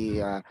 bali,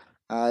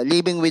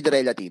 living with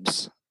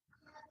relatives.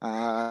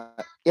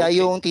 Okay.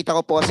 Yung tita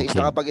ko po kasi is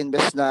Okay.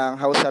 nakapag-invest ng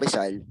house sa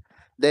Rizal.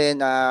 Then,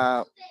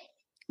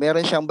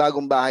 meron siyang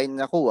bagong bahay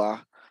na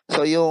nakuha.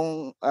 So,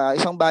 yung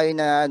isang bahay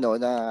na,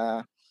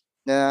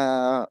 na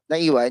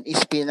naiwan is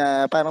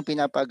parang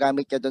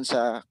pinapagamit niya doon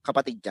sa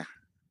kapatid niya.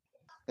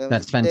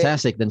 That's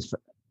fantastic. Then,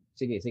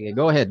 sige.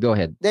 Go ahead.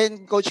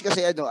 Then, coach,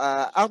 kasi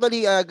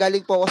actually,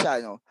 galing po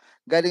ako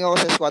galing ako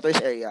sa squatters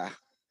area.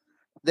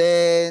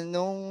 Then,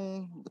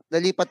 nung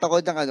nalipat ako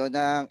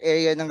ng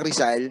area ng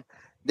Rizal,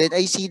 then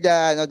I see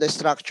the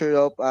structure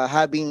of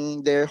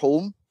having their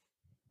home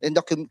in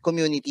the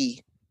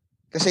community.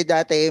 Kasi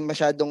dati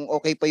masyadong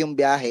okay pa yung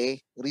biyahe.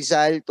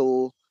 Rizal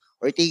to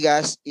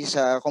Ortigas is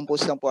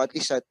composed lang po at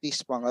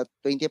least mga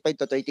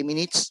 25 to 30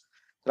 minutes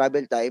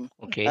travel time.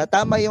 Okay.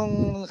 Tama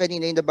yung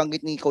kanina yung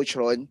nabanggit ni Coach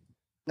Ron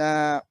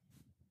na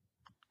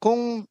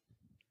kung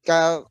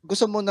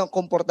gusto mo ng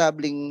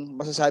komportabling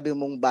masasabi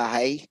mong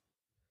bahay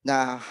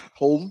na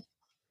home,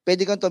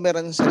 pwede kang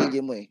tumira ng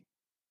sarili mo eh.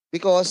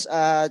 Because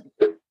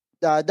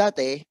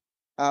dati,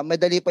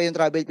 madali pa yung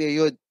travel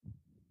period.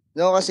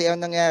 No, kasi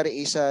ang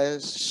nangyari is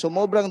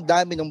sumobrang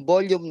dami ng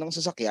volume ng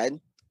sasakyan.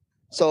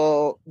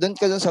 So, doon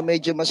ka sa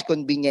medyo mas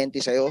convenient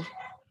sa'yo.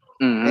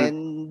 Mhm. And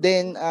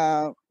then,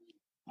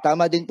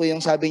 tama din po yung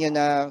sabi niyo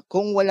na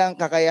kung walang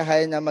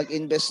kakayahan na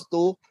mag-invest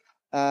to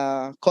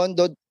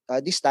condo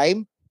this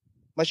time,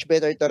 much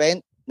better to rent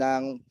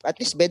ng at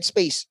least bed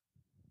space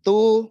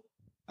to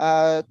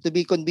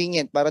be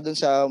convenient para dun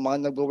sa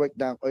mga nagwo-work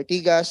ng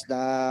Ortigas,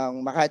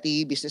 ng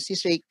Makati Business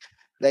District,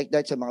 like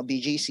that sa mga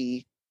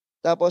BGC.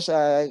 Tapos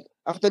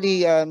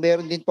actually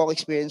meron din po ako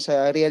experience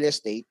sa real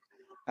estate.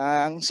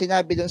 Ang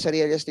sinabi dun sa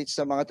real estate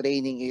sa mga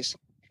training is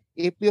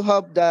if you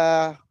have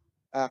the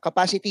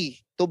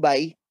capacity to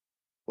buy,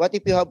 what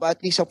if you have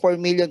at least a 4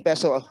 million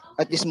peso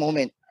at this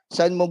moment?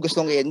 Saan mo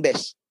gustong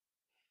i-invest?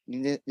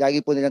 Lagi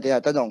po nilang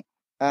tinatanong.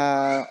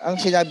 Ang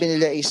sinabi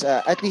nila is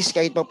at least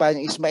kahit pa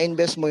paano is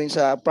ma-invest mo yun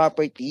sa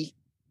property.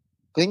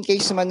 Kung in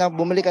case man na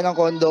bumili ka ng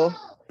condo,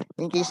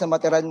 in case na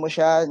matiran mo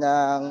siya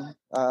ng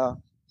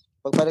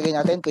pagpalagay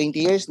natin 20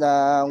 years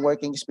na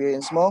working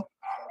experience mo,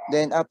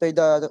 then after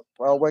the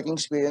working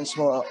experience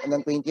mo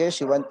ng 20 years,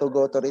 you want to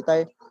go to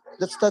retire,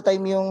 that's the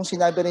time yung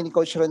sinabi rin ni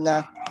Coach Ron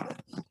na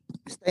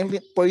it's time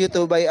for you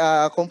to buy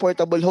a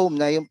comfortable home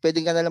na yung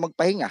pwedeng ka na lang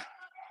magpahinga.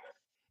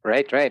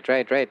 Right.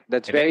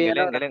 That's very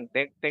Galing.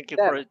 Thank you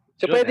Yeah. for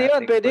So June, pwede ha? yun,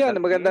 Thank you pwede for yun.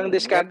 that. Magandang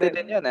diskarte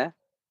Maganda. din yun, ha?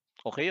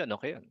 Okay yun.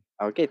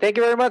 Okay, thank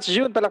you very much,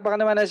 June.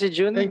 Palakpakan naman na si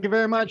June. Thank you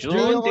very much, June,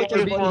 June. Thank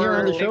you for being here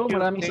on the show.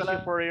 Maraming thank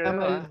you for your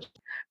salamat.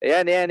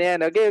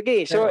 Ayan.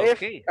 Okay. So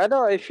Okay.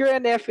 if you're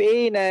an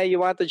FA na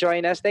you want to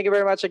join us, thank you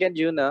very much again,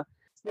 June, no?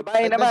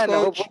 Babae Thanks, naman,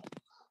 Coach.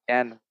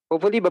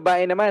 hopefully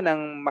babae naman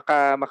ang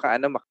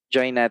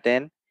maka-join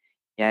natin.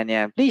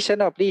 Yan. Please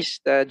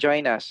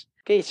join us.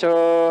 Okay, so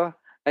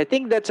I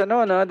think that's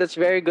that's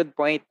very good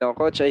point, no,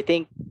 Coach. I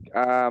think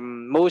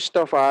most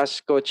of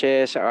us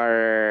coaches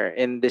are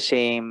in the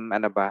same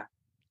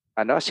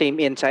same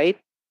insight,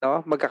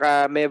 no?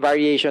 May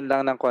variation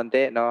lang ng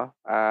konti, no?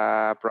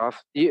 Prof.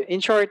 In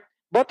short,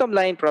 bottom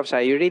line, Prof,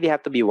 you really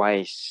have to be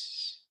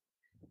wise.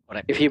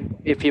 Correct.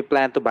 If you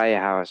plan to buy a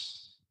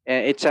house.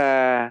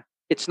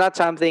 It's not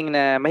something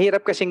na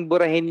mahirap kasing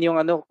burahin yung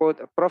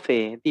Prof,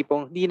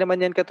 tipong hindi naman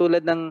yan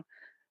katulad ng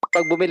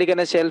pag bumili ka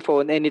ng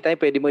cellphone, anytime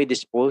pwede mo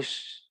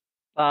i-dispose.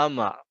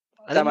 Tama.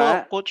 Alam Tama?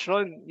 mo, Coach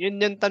Ron, yun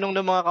yung tanong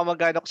ng mga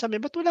kamag-anak ko sa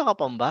amin, ba't wala ka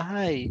pang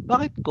bahay?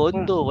 Bakit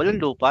kondo? Walang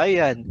lupa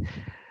yan.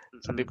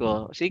 Sabi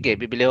ko, sige,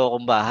 bibili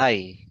ako ng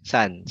bahay.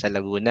 Saan? Sa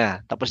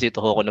Laguna. Tapos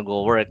dito ako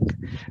nag-work.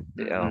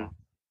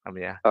 Sabi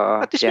niya,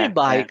 at least may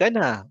bahay ka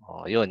na.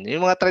 Yun.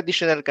 Yung mga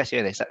traditional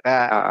kasi yun.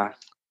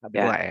 Sabi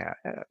ko,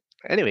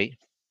 anyway.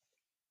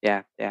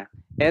 Yeah.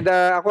 And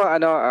ako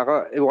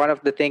one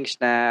of the things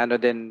na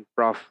din,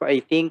 Prof,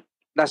 I think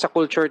nasa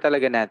culture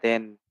talaga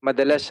natin.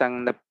 Madalas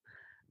ang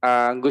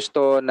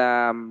gusto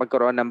na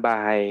magkaroon ng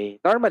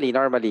bahay. Normally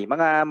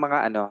mga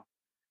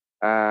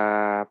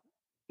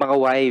mga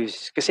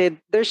wives, kasi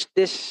there's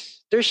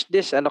this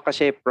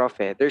kasi, Prof,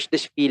 there's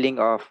this feeling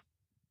of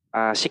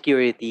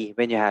security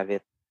when you have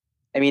it.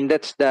 I mean,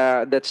 that's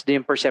the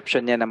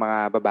perception niya ng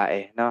mga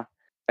babae, no?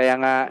 Kaya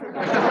nga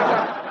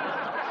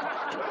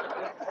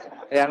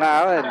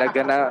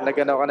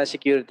nagano ako ng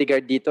security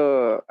guard dito,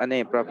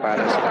 Prof,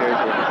 para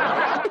security.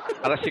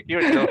 Para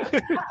secured, no?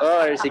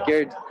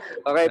 Secured.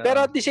 Okay,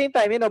 pero at the same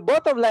time,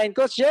 bottom line,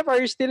 Coach Jeff,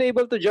 are you still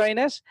able to join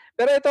us?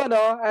 Pero ito,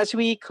 as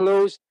we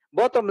close,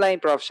 bottom line,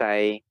 Prof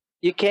Sai,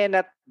 you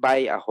cannot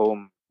buy a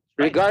home.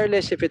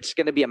 Regardless if it's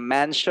gonna be a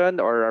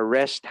mansion or a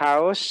rest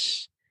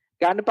house,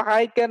 kahit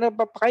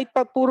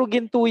pa puro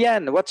ginto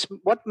yan.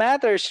 What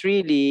matters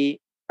really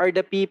are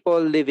the people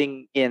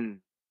living in.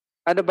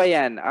 Ano ba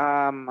yan?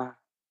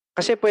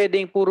 Kasi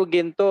pwedeng puro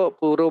ginto,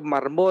 puro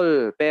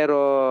marmol,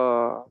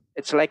 pero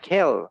it's like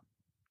hell.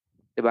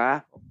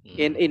 Diba?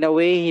 In a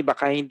way,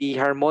 baka hindi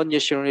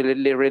harmonious yung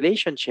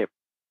relationship.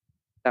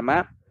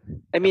 Tama?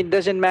 I mean,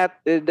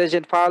 it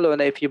doesn't follow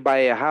na if you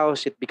buy a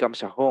house, it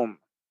becomes a home.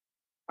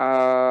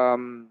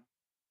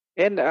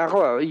 And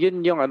ako,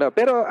 yun yung ano.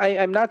 Pero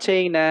I'm not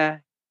saying na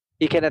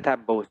you cannot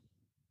have both.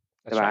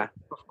 That's Diba? right.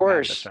 Of Yeah,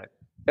 course. that's right.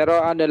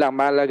 Pero ano lang,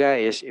 mahalaga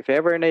is, if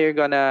ever na you're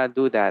gonna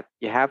do that,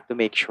 you have to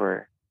make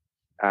sure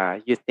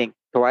you think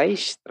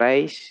twice,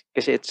 thrice,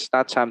 kasi it's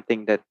not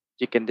something that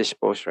you can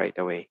dispose right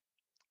away.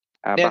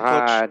 Then,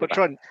 Baka, Coach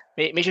diba? Ron,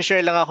 may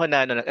share lang ako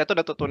na, ito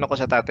natutunan ko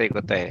sa tatay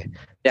ko to eh.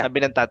 Yeah.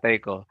 Sabi ng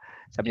tatay ko,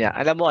 sabi niya,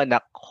 alam mo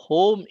anak,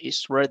 home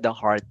is where the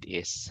heart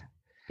is.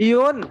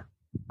 Yun!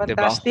 Diba?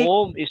 Fantastic!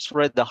 Home is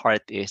where the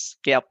heart is.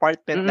 Kaya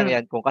apartment lang Mm-mm.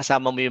 yan kung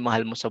kasama mo yung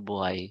mahal mo sa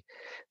buhay.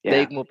 Yeah.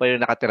 Daig mo pa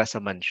yung nakatira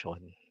sa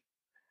mansion.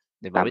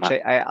 Diba? Tama. Which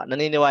I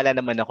naniniwala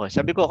naman ako.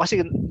 Sabi ko,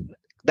 kasi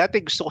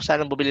dati gusto ko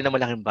sanang bumili ng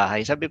malaking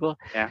bahay. Sabi ko,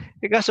 Yeah.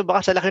 kaso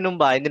baka sa laki ng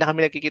bahay, hindi na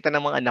kami nakikita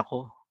ng mga anak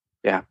ko.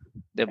 Yeah.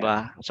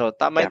 Diba? So,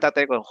 tama yung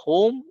tatay ko.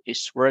 Home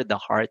is where the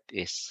heart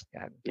is.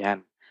 Yan. Yan.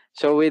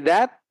 So with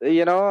that,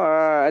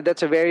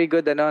 that's a very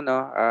good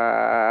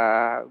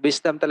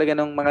wisdom talaga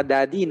ng mga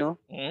daddy, no?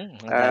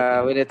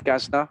 When it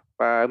comes, no?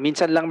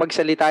 Minsan lang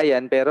magsalita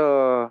yan,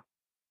 pero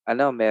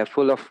may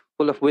full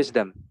of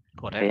wisdom.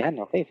 Correct.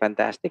 Ayan, okay,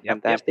 fantastic,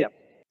 Yep.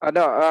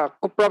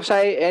 Prof.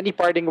 Sai, any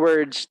parting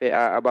words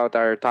about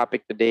our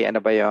topic today?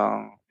 Ano ba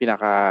yung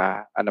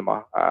pinaka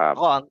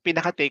Ako, ang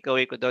pinaka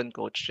takeaway ko doon,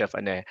 Coach Jeff,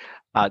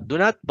 do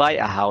not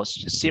buy a house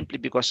simply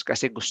because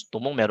kasi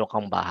gusto mong meron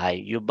kang bahay.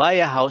 You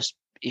buy a house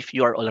if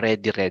you are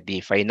already ready,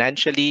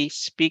 financially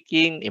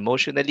speaking,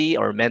 emotionally,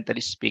 or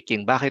mentally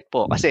speaking. Bakit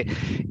po? Kasi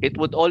it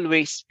would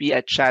always be a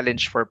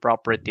challenge for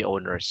property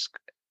owners.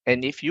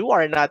 And if you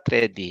are not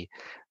ready,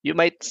 you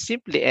might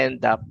simply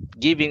end up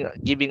giving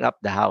up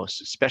the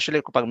house, especially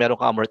kapag meron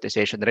ka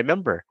amortization.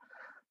 Remember,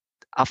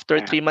 after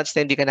 3 months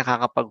na hindi ka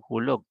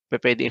nakakapaghulog,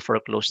 pwede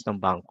i-foreclose ng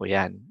bangko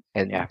yan.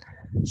 And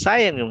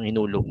sayang yung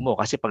hinulog mo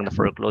kasi pag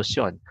na-foreclose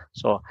yun.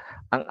 So,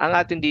 ang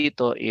atin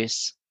dito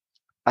is,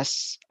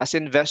 as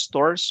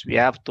investors, we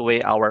have to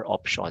weigh our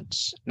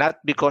options.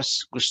 Not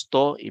because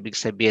gusto, ibig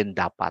sabihin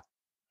dapat.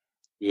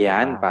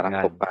 Yan,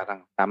 parang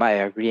tama,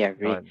 I agree.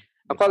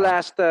 Ako,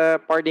 last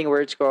parting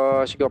words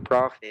ko, siguro,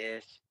 Prof,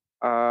 is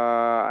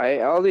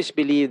I always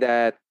believe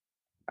that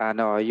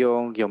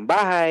yung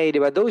bahay, di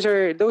ba? Those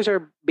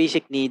are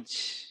basic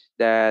needs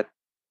that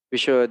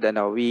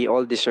we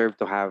all deserve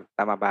to have.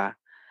 Tama ba?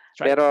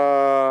 Right. Pero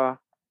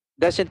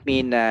doesn't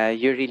mean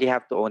you really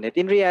have to own it.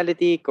 In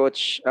reality,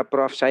 Coach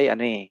Prof. Sai,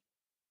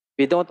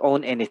 we don't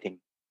own anything.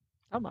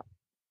 Tama.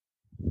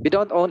 We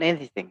don't own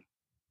anything.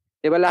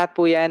 Di ba lahat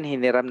po yan,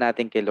 hiniram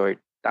natin kay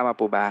Lord. Tama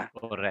po ba?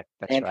 Correct.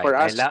 That's And right. for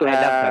us I love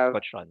that,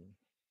 Coach Ron.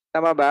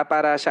 Tama ba?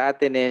 Para sa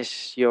atin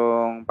is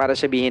para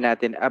sabihin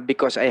natin,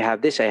 because I have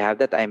this, I have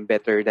that, I'm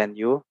better than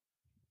you.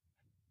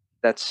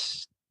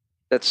 That's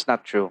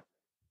not true.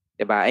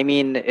 Diba? I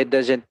mean, it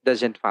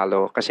doesn't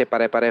follow. Kasi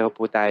pare-pareho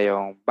po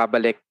tayong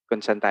babalik kung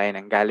saan tayo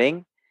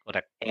nanggaling.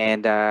 Correct.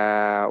 And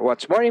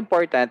what's more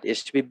important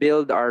is we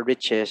build our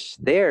riches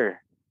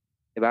there.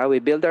 Diba?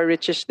 We build our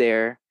riches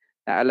there.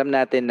 Na alam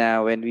natin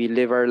na when we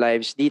live our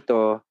lives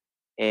dito,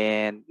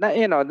 and not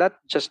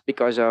just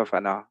because of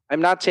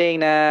I'm not saying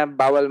na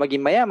bawal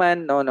maging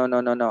mayaman. No.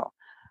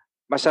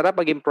 Masarap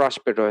maging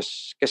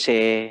prosperous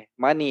kasi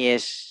money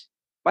is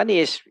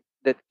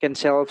that can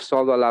solve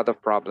a lot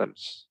of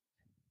problems.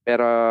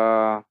 Pero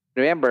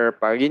remember,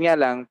 pag yun nga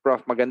lang,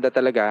 Prof, maganda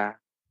talaga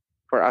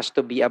for us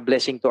to be a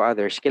blessing to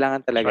others.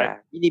 Kailangan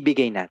talaga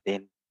inibigay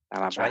natin.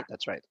 Tama ba?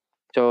 That's right.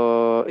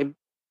 So,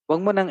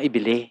 wag mo nang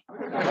ibili.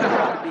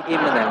 Ibigay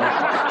mo na lang.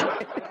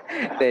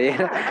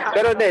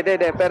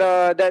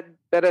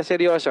 pero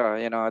seryoso,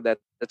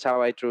 that's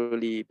how I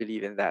truly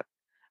believe in that.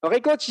 Okay,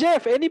 Coach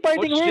Jeff, any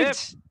parting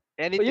words?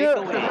 Any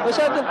takeaway?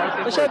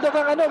 Masyado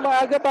kang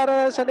maaga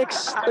para sa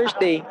next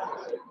Thursday.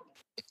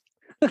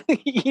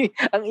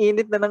 Ang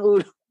init na ng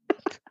ulo.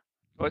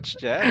 Coach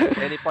Jeff,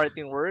 any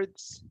parting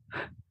words?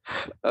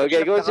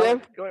 Okay, Coach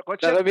Jeff.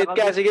 Nakamit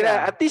ka. Sige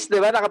na. At least,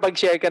 di ba,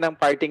 nakapag-share ka ng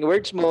parting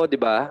words mo, di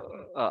ba?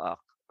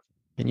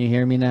 Can you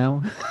hear me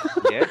now?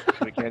 Yes,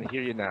 we can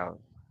hear you now.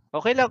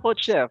 Okay lang,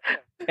 Coach Jeff.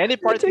 Any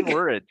parting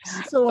words?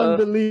 So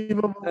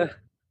unbelievable.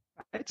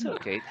 It's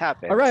okay. It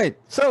happens. All right.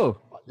 So,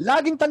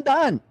 laging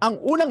tandaan, ang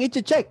unang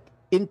i-check,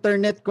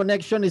 internet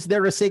connection, is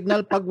there a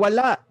signal? Pag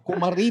wala,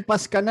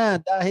 kumaripas ka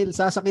na dahil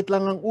sasakit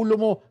lang ang ulo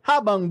mo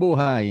habang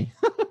buhay.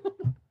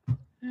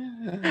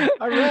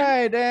 All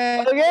right.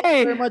 And thank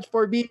you very much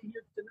for being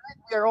here tonight.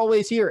 We are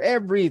always here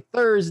every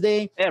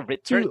Thursday.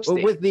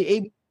 With the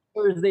ABC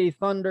Thursday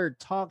Thunder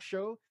Talk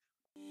Show.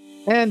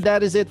 And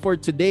that is it for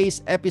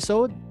today's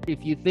episode.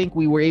 If you think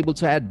we were able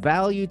to add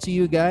value to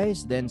you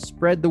guys, then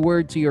spread the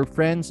word to your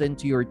friends and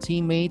to your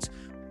teammates.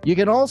 You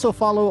can also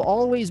follow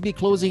Always Be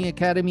Closing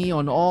Academy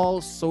on all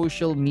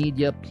social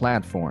media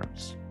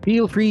platforms.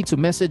 Feel free to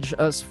message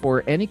us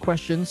for any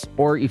questions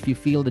or if you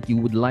feel that you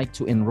would like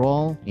to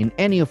enroll in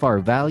any of our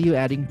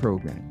value-adding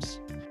programs.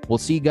 We'll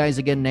see you guys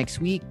again next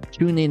week.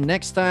 Tune in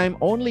next time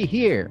only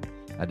here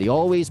at the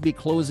Always Be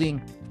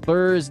Closing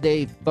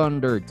Thursday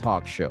Thunder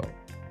Talk Show.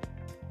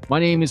 My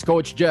name is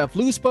Coach Jeff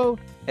Luspo.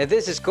 And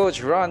this is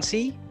Coach Ron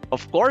C.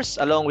 Of course,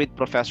 along with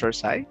Professor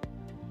Sai.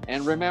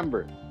 And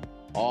remember,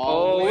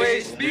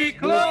 Always be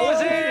clear.